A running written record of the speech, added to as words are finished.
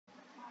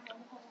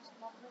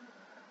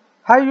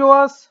Hi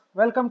viewers,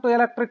 welcome to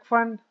Electric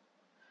Fund.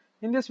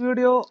 In this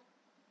video,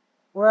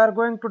 we are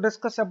going to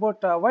discuss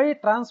about why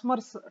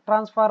transformers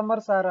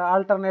or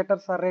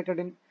alternators are rated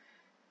in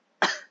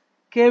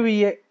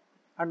KVA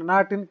and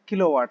not in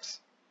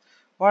kilowatts.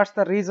 What's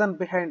the reason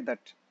behind that?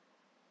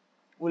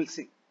 We'll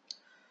see.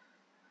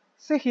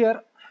 See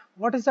here,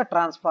 what is a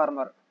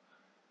transformer?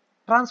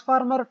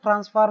 Transformers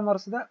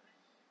the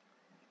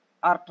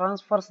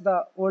transfers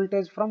the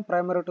voltage from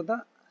primary to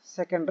the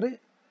secondary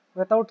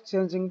without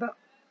changing the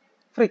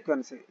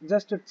frequency.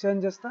 Just it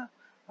changes the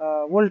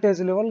voltage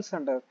levels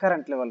and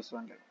current levels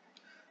only.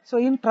 So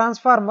in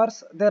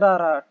transformers, there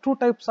are two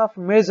types of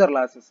major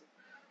losses,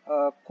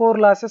 core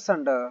losses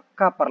and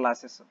copper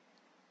losses.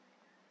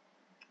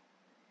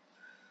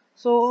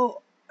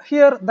 So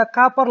here the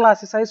copper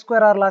losses, I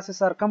square R losses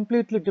are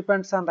completely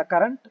depends on the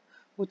current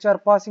which are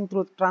passing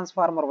through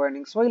transformer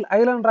windings, while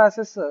iron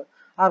losses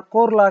or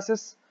core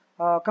losses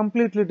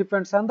completely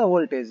depends on the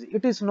voltage.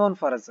 It is known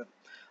for us.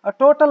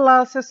 Total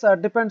losses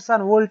depends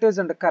on voltage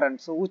and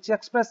current, so which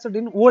expressed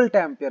in volt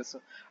amperes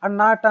and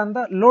not on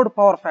the load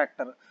power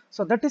factor.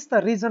 So that is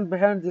the reason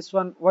behind this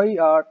one why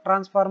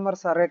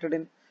transformers are rated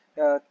in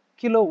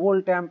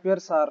kilovolt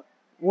amperes or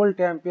volt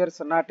amperes,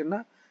 not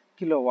in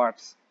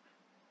kilowatts.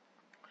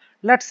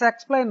 Let's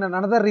explain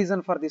another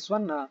reason for this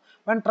one.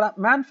 When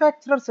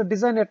manufacturers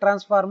design a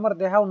transformer,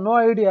 they have no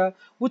idea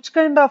which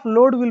kind of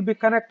load will be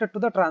connected to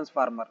the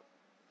transformer.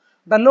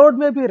 The load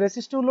may be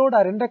resistive load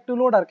or inductive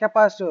load or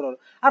capacitive load,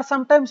 or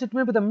sometimes it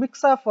may be the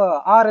mix of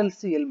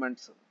RLC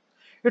elements.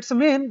 It's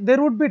mean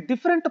there would be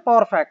different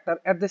power factor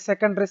at the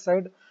secondary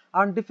side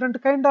and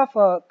different kind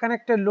of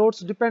connected loads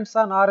depends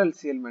on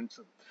RLC elements.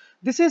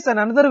 This is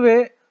another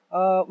way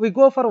we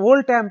go for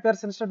volt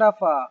amperes instead of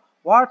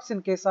watts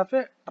in case of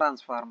a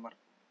transformer.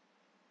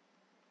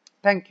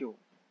 Thank you.